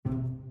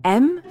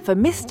M for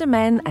Mr.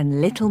 Men and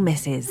Little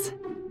Misses.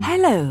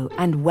 Hello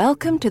and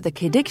welcome to the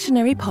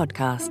Kidictionary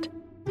podcast.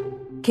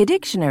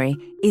 Kidictionary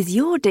is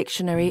your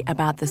dictionary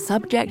about the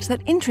subjects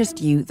that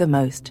interest you the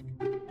most.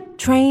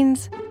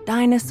 Trains,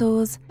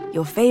 dinosaurs,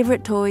 your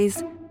favourite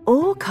toys,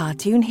 or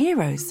cartoon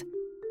heroes.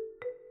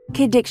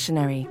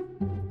 Kidictionary.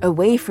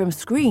 Away from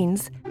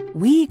screens,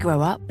 we grow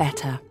up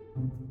better.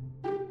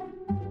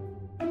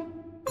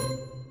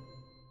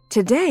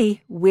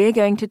 Today, we're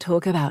going to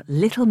talk about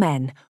little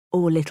men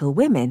or little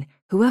women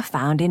who are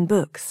found in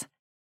books.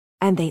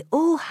 And they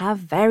all have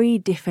very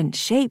different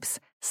shapes,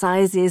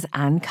 sizes,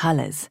 and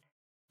colours.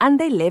 And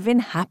they live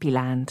in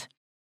Happyland.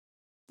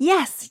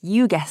 Yes,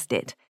 you guessed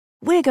it.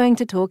 We're going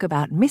to talk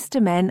about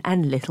Mr. Men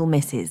and Little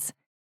Misses.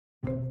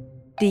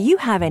 Do you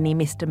have any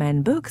Mr.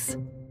 Men books?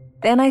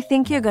 Then I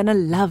think you're going to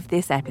love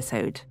this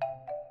episode.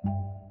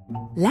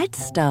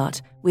 Let's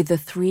start with the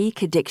 3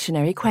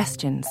 Kidictionary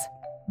questions.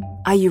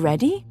 Are you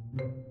ready?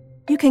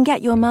 You can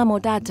get your mum or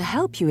dad to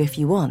help you if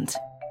you want.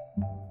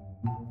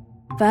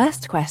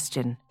 First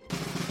question.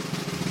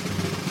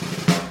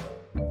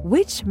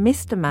 Which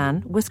Mr.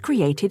 Man was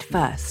created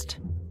first?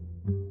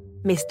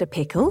 Mr.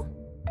 Pickle?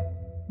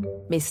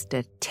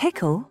 Mr.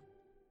 Tickle?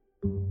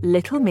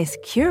 Little Miss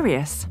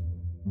Curious?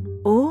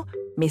 Or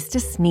Mr.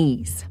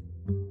 Sneeze?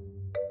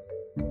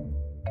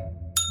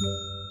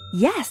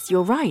 Yes,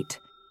 you're right.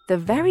 The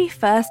very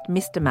first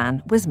Mr.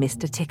 Man was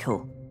Mr.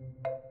 Tickle.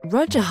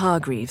 Roger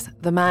Hargreaves,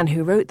 the man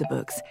who wrote the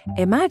books,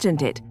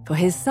 imagined it for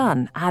his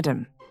son,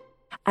 Adam.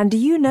 And do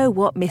you know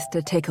what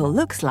Mr. Tickle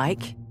looks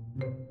like?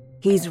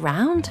 He's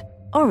round,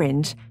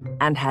 orange,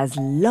 and has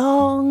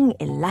long,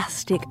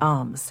 elastic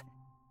arms,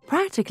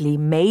 practically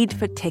made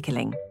for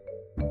tickling.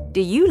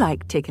 Do you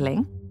like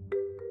tickling?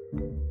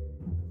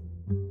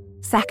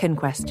 Second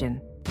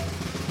question.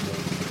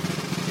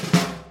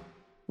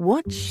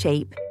 What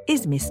shape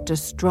is Mr.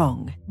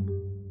 Strong?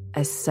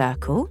 A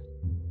circle?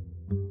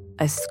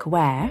 A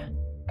square,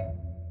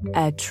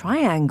 a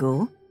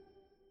triangle,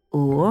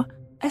 or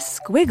a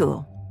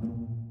squiggle?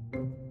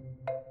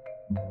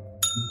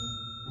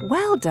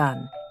 Well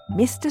done!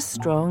 Mr.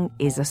 Strong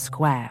is a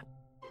square.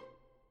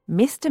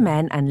 Mr.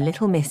 Men and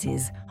Little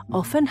Misses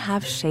often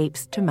have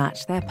shapes to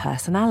match their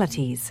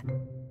personalities.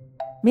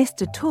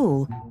 Mr.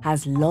 Tall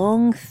has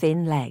long,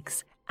 thin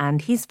legs,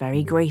 and he's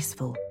very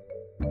graceful.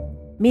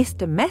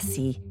 Mr.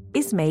 Messy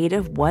is made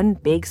of one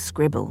big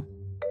scribble.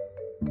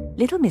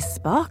 Little Miss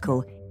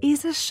Sparkle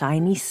is a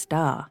shiny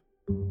star.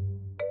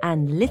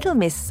 And Little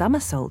Miss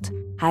Somersault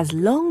has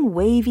long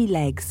wavy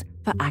legs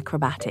for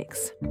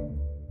acrobatics.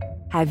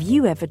 Have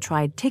you ever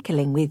tried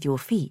tickling with your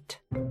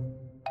feet?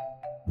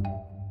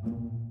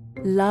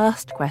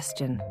 Last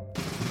question.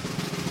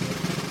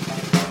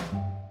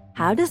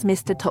 How does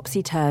Mr.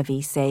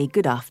 Topsy-Turvy say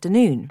good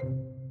afternoon?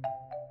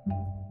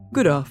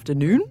 Good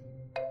afternoon.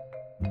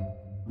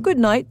 Good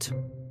night.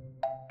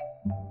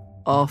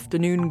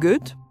 Afternoon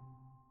good.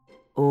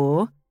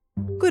 Or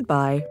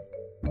goodbye.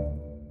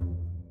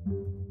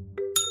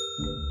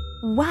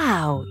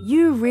 Wow,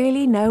 you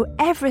really know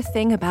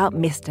everything about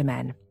Mr.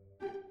 Men.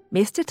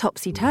 Mr.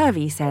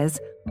 Topsy-Turvy says,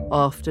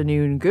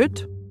 afternoon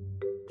good.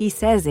 He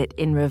says it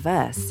in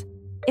reverse.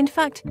 In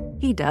fact,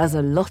 he does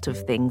a lot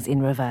of things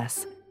in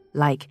reverse,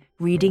 like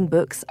reading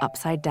books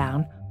upside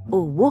down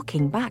or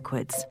walking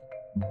backwards.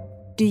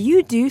 Do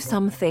you do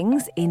some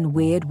things in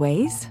weird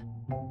ways?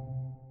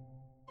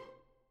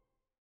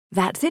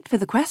 That's it for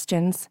the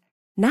questions.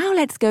 Now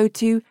let's go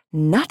to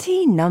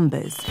Nutty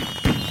Numbers.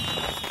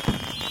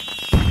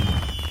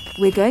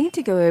 We're going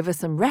to go over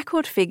some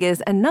record figures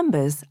and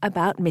numbers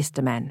about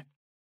Mr. Men.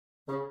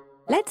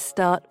 Let's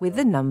start with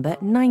the number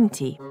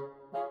 90.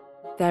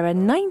 There are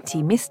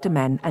 90 Mr.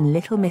 Men and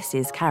Little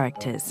Misses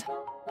characters.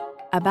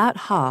 About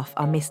half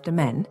are Mr.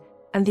 Men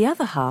and the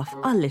other half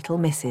are Little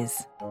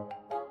Misses.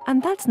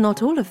 And that's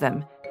not all of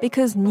them,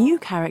 because new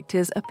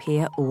characters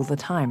appear all the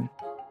time.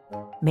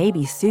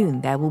 Maybe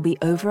soon there will be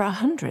over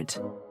 100.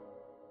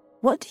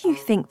 What do you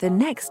think the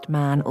next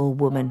man or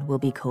woman will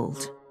be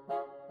called?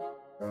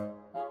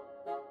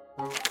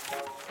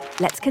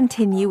 Let's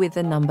continue with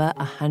the number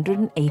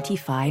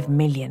 185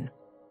 million.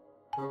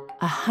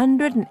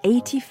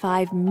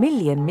 185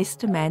 million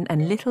Mr. Men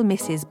and Little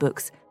Misses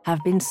books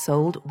have been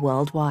sold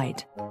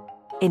worldwide.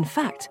 In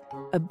fact,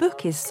 a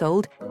book is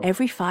sold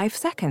every 5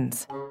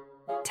 seconds.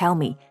 Tell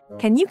me,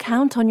 can you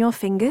count on your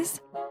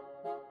fingers?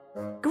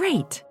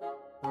 Great!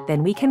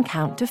 Then we can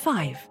count to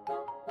 5.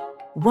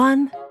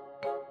 1,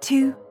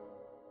 2,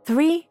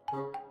 3,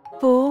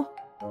 4,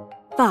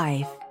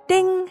 5.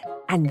 Ding!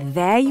 And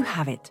there you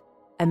have it.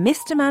 A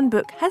Mr. Man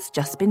book has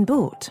just been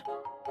bought.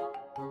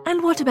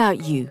 And what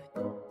about you?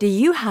 Do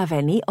you have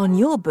any on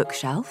your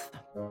bookshelf?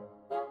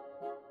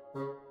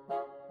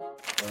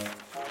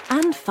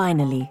 And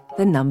finally,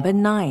 the number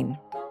 9.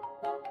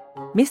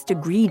 Mr.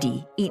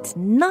 Greedy eats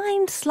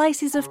 9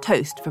 slices of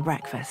toast for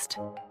breakfast.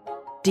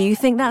 Do you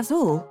think that's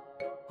all?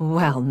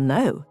 Well,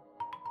 no.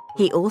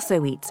 He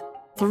also eats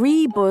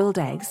 3 boiled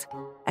eggs,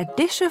 a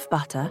dish of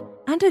butter,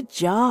 and a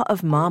jar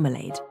of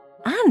marmalade.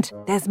 And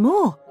there's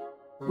more.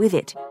 With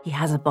it, he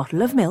has a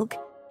bottle of milk,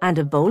 and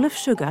a bowl of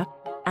sugar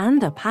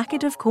and a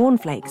packet of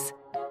cornflakes.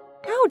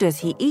 How does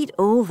he eat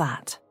all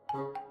that?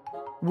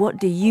 What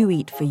do you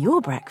eat for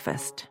your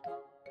breakfast?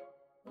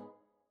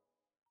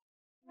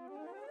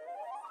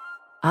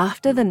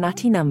 After the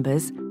nutty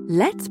numbers,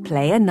 let's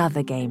play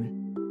another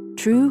game.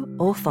 True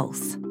or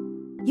false?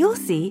 You'll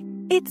see,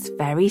 it's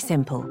very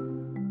simple.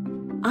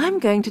 I'm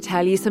going to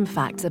tell you some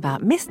facts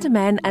about Mr.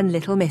 Men and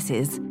Little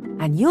Misses,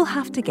 and you'll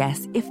have to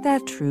guess if they're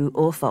true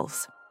or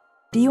false.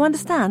 Do you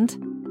understand?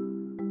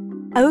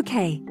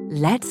 Okay,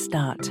 let's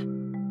start.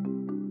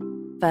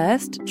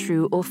 First,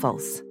 true or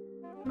false?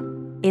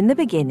 In the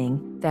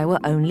beginning, there were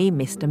only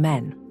Mr.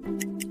 Men.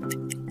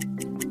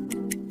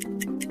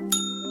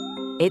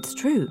 It's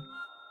true.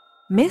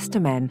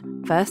 Mr.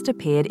 Men first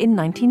appeared in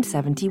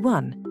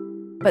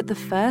 1971, but the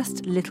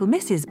first Little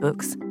Misses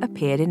books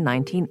appeared in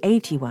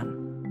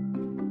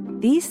 1981.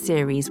 These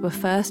series were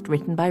first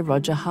written by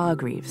Roger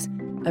Hargreaves,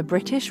 a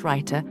British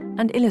writer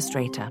and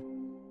illustrator.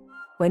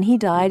 When he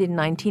died in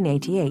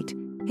 1988,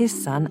 his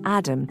son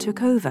Adam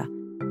took over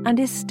and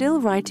is still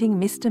writing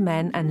Mr.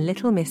 Men and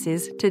Little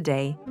Misses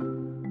today.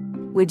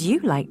 Would you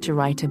like to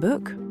write a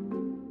book?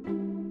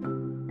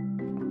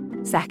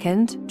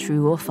 Second,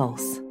 true or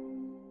false?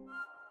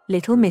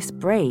 Little Miss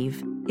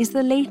Brave is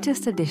the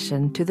latest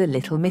addition to the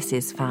Little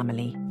Misses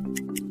family.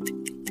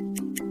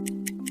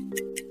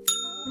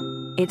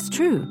 It's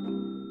true.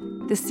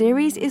 The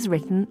series is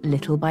written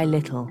little by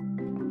little,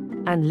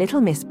 and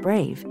Little Miss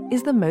Brave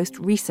is the most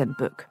recent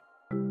book.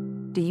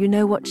 Do you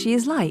know what she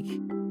is like?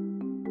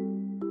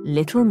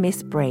 Little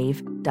Miss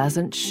Brave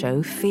doesn't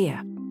show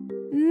fear.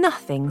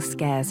 Nothing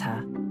scares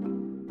her.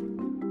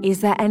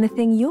 Is there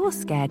anything you're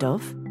scared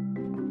of?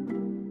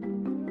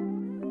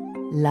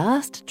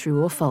 Last,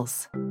 true or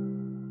false?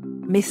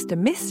 Mr.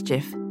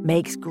 Mischief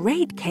makes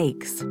great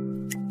cakes.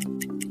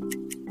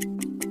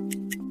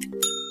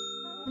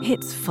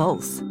 It's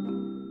false.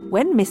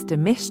 When Mr.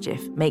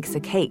 Mischief makes a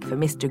cake for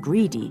Mr.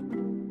 Greedy,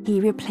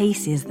 he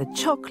replaces the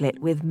chocolate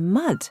with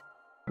mud,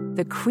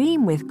 the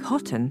cream with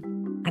cotton,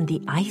 and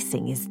the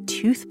icing is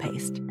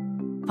toothpaste.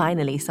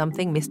 Finally,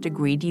 something Mr.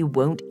 Greedy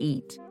won't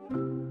eat.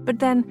 But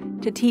then,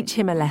 to teach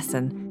him a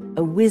lesson,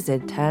 a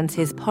wizard turns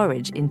his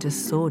porridge into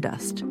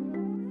sawdust.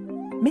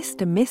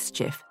 Mr.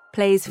 Mischief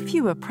plays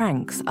fewer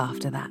pranks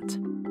after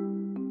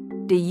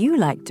that. Do you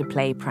like to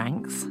play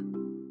pranks?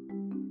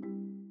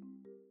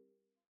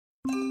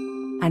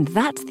 And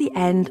that's the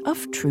end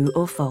of True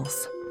or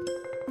False.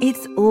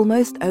 It's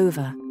almost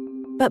over.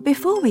 But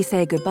before we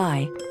say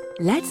goodbye,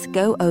 let's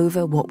go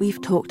over what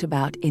we've talked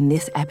about in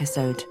this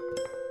episode.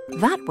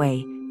 That way,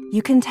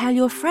 you can tell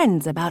your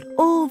friends about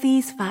all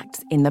these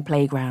facts in the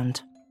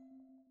playground.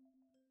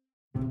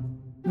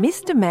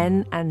 Mr.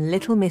 Men and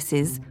Little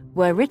Misses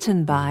were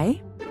written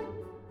by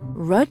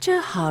Roger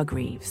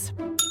Hargreaves.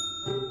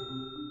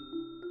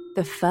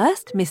 The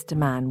first Mr.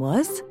 Man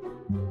was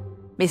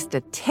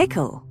Mr.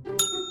 Tickle.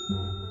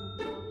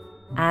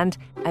 And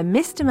a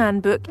Mr.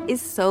 Man book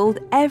is sold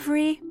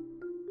every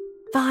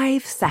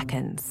 5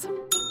 seconds.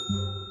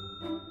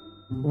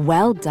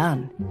 Well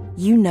done.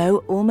 You know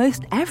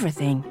almost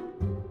everything.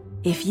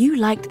 If you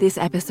liked this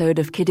episode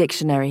of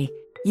Kidictionary,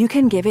 you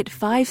can give it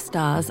 5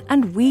 stars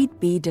and we'd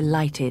be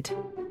delighted.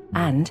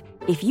 And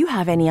if you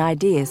have any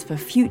ideas for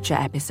future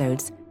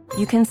episodes,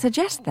 you can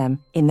suggest them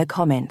in the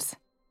comments.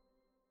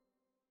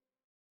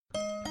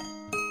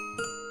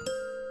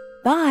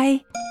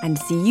 Bye, and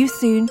see you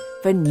soon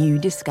for new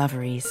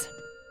discoveries.